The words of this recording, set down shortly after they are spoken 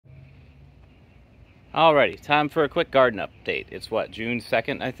Alrighty, time for a quick garden update. It's what, June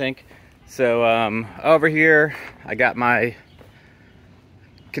 2nd, I think. So over here, I got my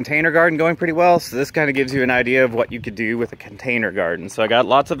container garden going pretty well. So this kind of gives you an idea of what you could do with a container garden. So I got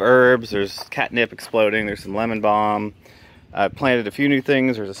lots of herbs. There's catnip exploding. There's some lemon balm. I planted a few new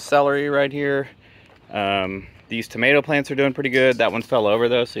things. There's a celery right here. These tomato plants are doing pretty good. That one fell over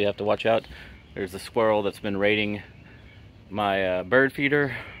though, so you have to watch out. There's a squirrel that's been raiding my bird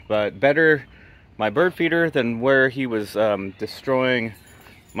feeder, but better my bird feeder than where he was destroying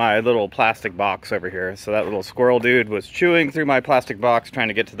my little plastic box over here. So that little squirrel dude was chewing through my plastic box trying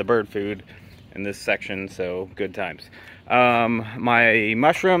to get to the bird food in this section, so good times. My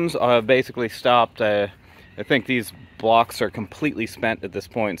mushrooms basically stopped. I think these blocks are completely spent at this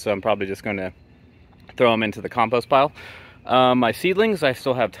point, so I'm probably just going to throw them into the compost pile. My seedlings, I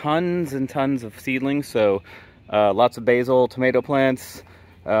still have tons and tons of seedlings, so lots of basil, tomato plants.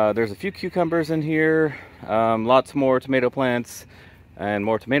 There's a few cucumbers in here, lots more tomato plants, and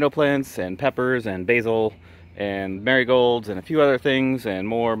more tomato plants, and peppers, and basil, and marigolds, and a few other things, and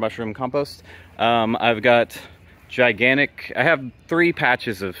more mushroom compost. I've got I have 3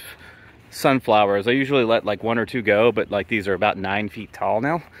 patches of sunflowers. I usually let like 1 or 2 go, but like these are about 9 feet tall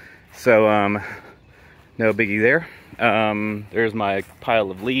now. So, no biggie there. There's my pile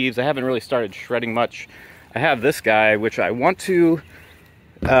of leaves. I haven't really started shredding much. I have this guy, which I want to...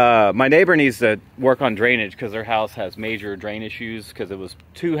 my neighbor needs to work on drainage because their house has major drain issues because it was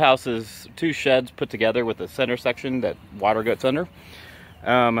 2 sheds put together with a center section that water gets under.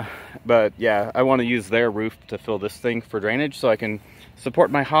 But yeah, I want to use their roof to fill this thing for drainage so I can support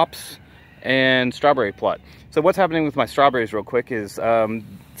my hops and strawberry plot. So what's happening with my strawberries real quick is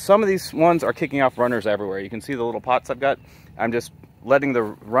some of these ones are kicking off runners everywhere. You can see the little pots I've got. I'm just letting the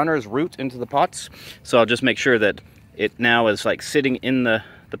runners root into the pots. So I'll just make sure that it now is like sitting in the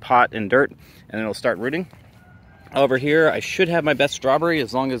pot in dirt, and it'll start rooting. Over here, I should have my best strawberry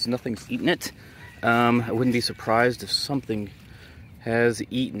as long as nothing's eaten it. I wouldn't be surprised if something has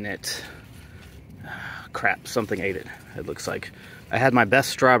eaten it. Crap, something ate it, it looks like. I had my best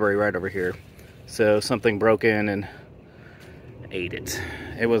strawberry right over here. So something broke in and ate it.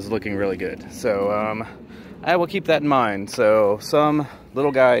 It was looking really good. So I will keep that in mind. So some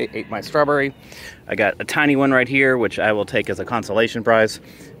little guy ate my strawberry. I got a tiny one right here, which I will take as a consolation prize.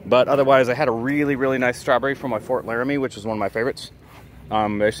 But otherwise, I had a really, really nice strawberry from my Fort Laramie, which is one of my favorites.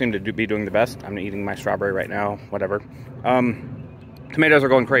 They seem to be doing the best. I'm eating my strawberry right now, whatever. Tomatoes are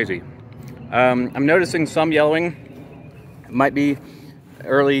going crazy. I'm noticing some yellowing. It might be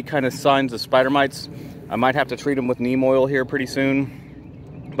early kind of signs of spider mites. I might have to treat them with neem oil here pretty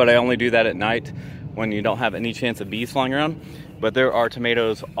soon, but I only do that at night when you don't have any chance of bees flying around. But there are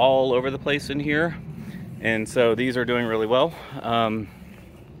tomatoes all over the place in here, and so these are doing really well.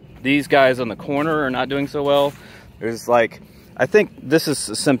 These guys on the corner are not doing so well. There's like, I think this is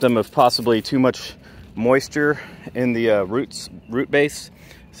a symptom of possibly too much moisture in the root base.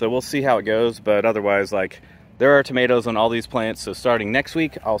 So we'll see how it goes, but otherwise, like, there are tomatoes on all these plants. So starting next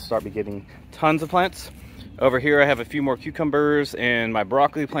week, I'll start getting tons of plants. Over here, I have a few more cucumbers, and my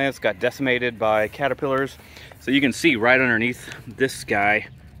broccoli plants got decimated by caterpillars. So you can see right underneath this guy,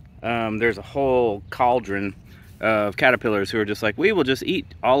 there's a whole cauldron of caterpillars who are just like, we will just eat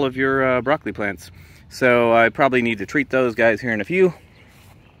all of your broccoli plants. So I probably need to treat those guys here in a few.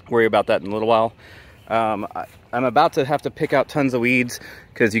 Worry about that in a little while. I'm about to have to pick out tons of weeds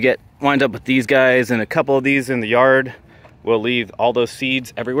because you wind up with these guys, and a couple of these in the yard will leave all those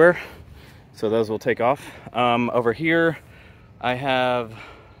seeds everywhere. So those will take off. Over here, I have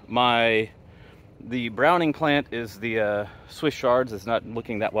the Browning plant is the Swiss Chards. It's not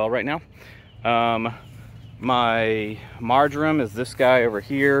looking that well right now. My marjoram is this guy over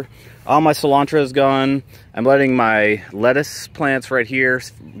here. All my cilantro is gone. I'm letting my lettuce plants right here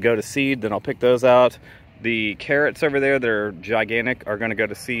go to seed, then I'll pick those out. The carrots over there that are gigantic are gonna go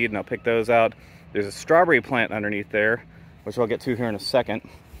to seed, and I'll pick those out. There's a strawberry plant underneath there, which I'll get to here in a second.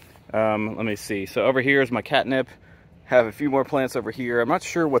 Let me see. So over here is my catnip. Have a few more plants over here. I'm not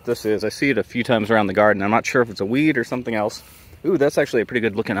sure what this is. I see it a few times around the garden. I'm not sure if it's a weed or something else. Ooh, that's actually a pretty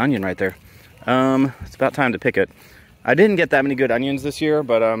good looking onion right there. It's about time to pick it. I didn't get that many good onions this year,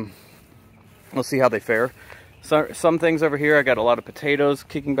 but we'll see how they fare. So, some things over here, I got a lot of potatoes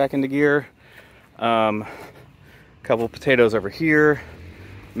kicking back into gear. Couple potatoes over here,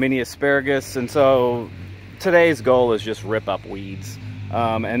 mini asparagus, and so today's goal is just rip up weeds.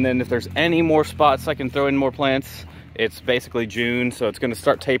 And then if there's any more spots I can throw in more plants, it's basically June, so it's going to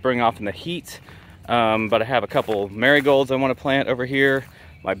start tapering off in the heat. But I have a couple marigolds I want to plant over here.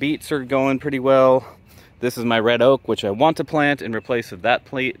 My beets are going pretty well. This is my red oak, which I want to plant in replace of that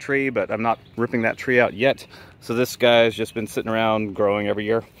tree, but I'm not ripping that tree out yet. So this guy's just been sitting around growing every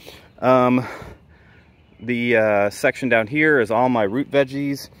year. The section down here is all my root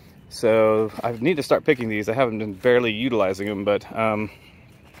veggies. So I need to start picking these. I haven't been barely utilizing them, but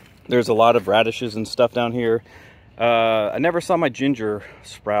there's a lot of radishes and stuff down here. I never saw my ginger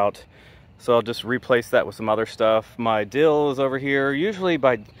sprout, so I'll just replace that with some other stuff. My dill is over here. Usually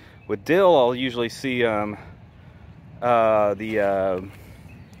with dill, I'll usually see the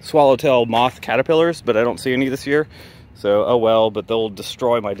swallowtail moth caterpillars, but I don't see any this year. So, oh well, but they'll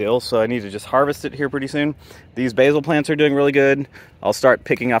destroy my dill, so I need to just harvest it here pretty soon. These basil plants are doing really good. I'll start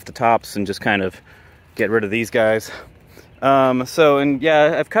picking off the tops and just kind of get rid of these guys. And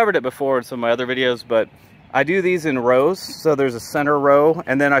yeah, I've covered it before in some of my other videos, but I do these in rows. So there's a center row,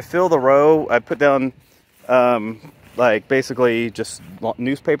 and then I fill the row. I put down like basically just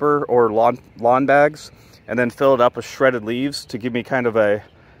newspaper or lawn bags, and then fill it up with shredded leaves to give me kind of a,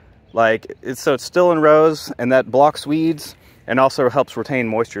 so it's still in rows, and that blocks weeds and also helps retain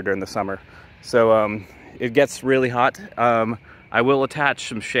moisture during the summer. So it gets really hot. I will attach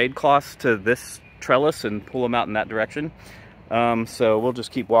some shade cloths to this trellis and pull them out in that direction. So we'll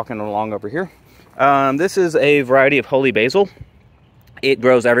just keep walking along over here. This is a variety of holy basil. It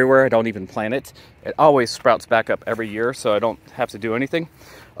grows everywhere. I don't even plant it. It always sprouts back up every year, so I don't have to do anything.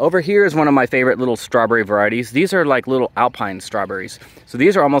 Over here is one of my favorite little strawberry varieties. These are like little alpine strawberries. So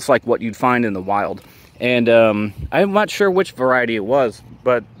these are almost like what you'd find in the wild. And I'm not sure which variety it was,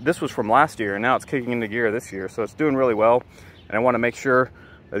 but this was from last year, and now it's kicking into gear this year. So it's doing really well. And I want to make sure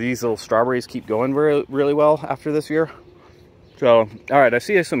that these little strawberries keep going really well after this year. So, all right, I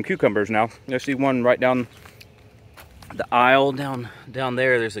see some cucumbers now. I see one right down the aisle down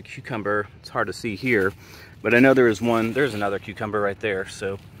there. There's a cucumber. It's hard to see here, but I know there is one. There's another cucumber right there.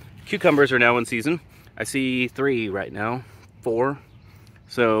 So cucumbers are now in season. I see 3 right now, 4.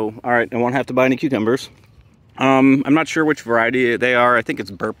 So all right, I won't have to buy any cucumbers. I'm not sure which variety they are. I think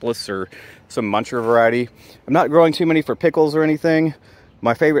it's burpless or some muncher variety. I'm not growing too many for pickles or anything.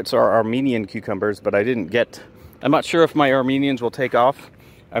 My favorites are Armenian cucumbers, but I'm not sure if my Armenians will take off.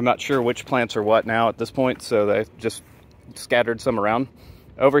 I'm not sure which plants are what now at this point, so I just scattered some around.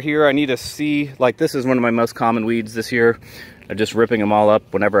 Over here, I need to see, like this is one of my most common weeds this year. I'm just ripping them all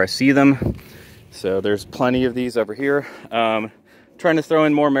up whenever I see them. So there's plenty of these over here. Trying to throw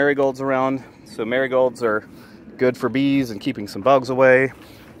in more marigolds around. So marigolds are good for bees and keeping some bugs away.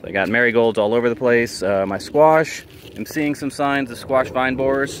 I got marigolds all over the place. My squash, I'm seeing some signs of squash vine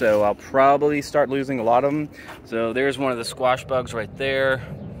borers, so I'll probably start losing a lot of them. So there's one of the squash bugs right there.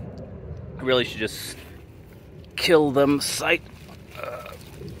 I really should just kill them sight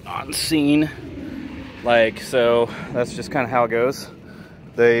on scene. So that's just kind of how it goes.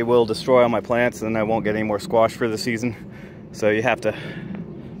 They will destroy all my plants, and then I won't get any more squash for the season. So you have to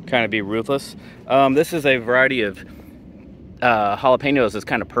kind of be ruthless. This is a variety of jalapenos. It's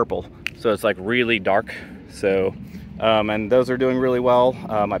kind of purple, so it's like really dark. So and those are doing really well.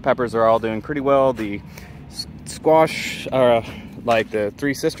 My peppers are all doing pretty well. The squash, like the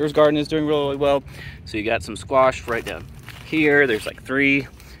Three Sisters garden, is doing really well. So you got some squash right down here. There's like 3.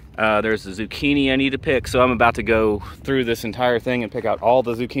 There's the zucchini I need to pick. So I'm about to go through this entire thing and pick out all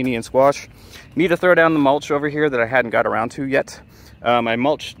the zucchini and squash. Need to throw down the mulch over here that I hadn't got around to yet. I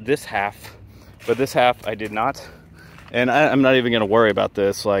mulched this half, but this half I did not. And I'm not even going to worry about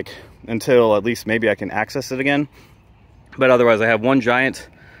this until at least maybe I can access it again. But otherwise I have one giant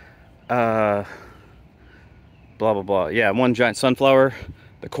blah blah blah. Yeah, one giant sunflower.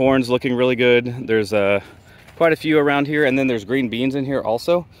 The corn's looking really good. There's quite a few around here, and then there's green beans in here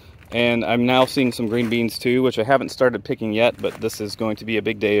also. And I'm now seeing some green beans too, which I haven't started picking yet, but this is going to be a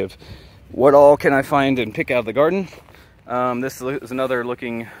big day of what all can I find and pick out of the garden. This is another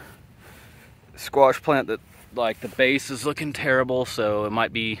looking squash plant that the base is looking terrible, so it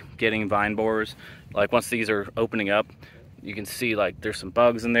might be getting vine borers. Once these are opening up, you can see there's some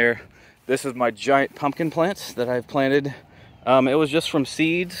bugs in there. This is my giant pumpkin plant that I've planted. It was just from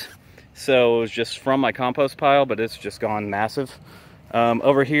seeds, so it was just from my compost pile, but it's just gone massive.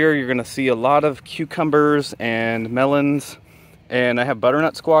 Over here, you're gonna see a lot of cucumbers and melons, and I have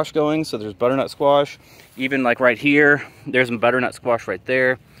butternut squash going, so there's butternut squash. Even right here, there's some butternut squash right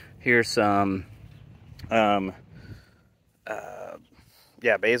there. Here's some,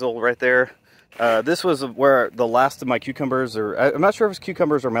 basil right there. This was where the last of my cucumbers are. I'm not sure if it's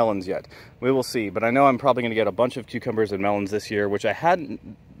cucumbers or melons yet. We will see, but I know I'm probably going to get a bunch of cucumbers and melons this year, which I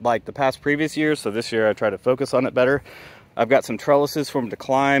hadn't the past previous years, so this year I try to focus on it better. I've got some trellises for them to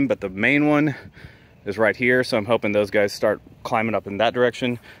climb, but the main one is right here, so I'm hoping those guys start climbing up in that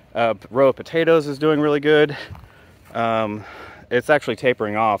direction. Row of potatoes is doing really good. It's actually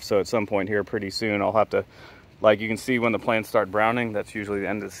tapering off, so at some point here pretty soon I'll have to, like, you can see when the plants start browning, that's usually the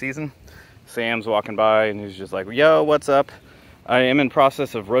end of the season. Sam's walking by and he's just like, yo, what's up? I am in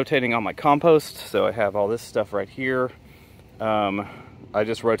process of rotating on my compost, so I have all this stuff right here. I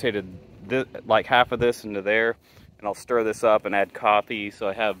just rotated this, like half of this into there, and I'll stir this up and add coffee, so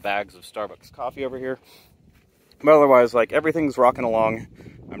I have bags of Starbucks coffee over here. But otherwise, like, everything's rocking along.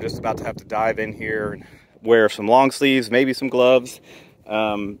 I'm just about to have to dive in here and wear some long sleeves, maybe some gloves.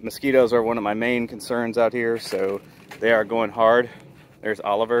 Mosquitoes are one of my main concerns out here, so they are going hard. There's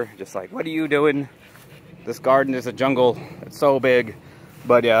Oliver, just like, what are you doing? This garden is a jungle, it's so big.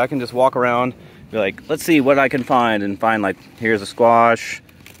 But yeah, I can just walk around, be like, let's see what I can find, and find, like, here's a squash,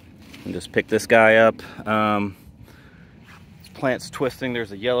 and just pick this guy up. This plant's twisting,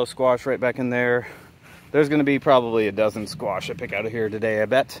 there's a yellow squash right back in there. There's gonna be probably a dozen squash I pick out of here today, I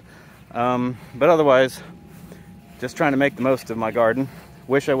bet. But otherwise, just trying to make the most of my garden.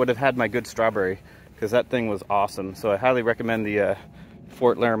 Wish I would have had my good strawberry, because that thing was awesome. So I highly recommend the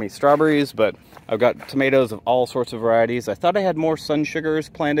Fort Laramie strawberries, but I've got tomatoes of all sorts of varieties. I thought I had more sun sugars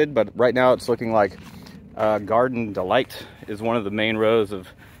planted, but right now it's looking like Garden Delight is one of the main rows of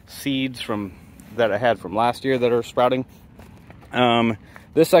seeds that I had from last year that are sprouting.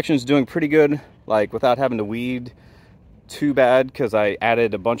 This section is doing pretty good, like, without having to weed too bad, because I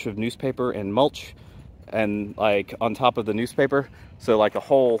added a bunch of newspaper and mulch, and like on top of the newspaper, so like the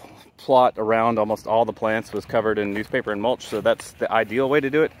whole plot around almost all the plants was covered in newspaper and mulch, so that's the ideal way to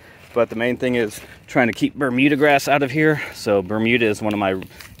do it. But the main thing is trying to keep Bermuda grass out of here. So Bermuda is one of my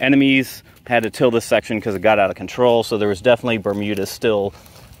enemies. Had to till this section because it got out of control, so there was definitely Bermuda still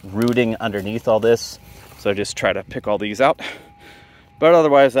rooting underneath all this, so I just try to pick all these out. But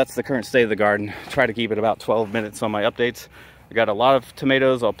otherwise, that's the current state of the garden. Try to keep it about 12 minutes on my updates. I got a lot of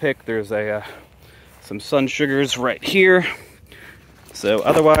tomatoes I'll pick. There's some sun sugars right here. So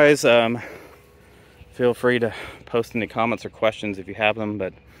otherwise, feel free to post any comments or questions if you have them.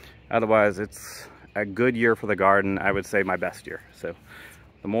 But otherwise, it's a good year for the garden. I would say my best year. So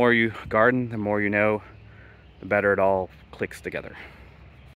the more you garden, the more you know, the better it all clicks together.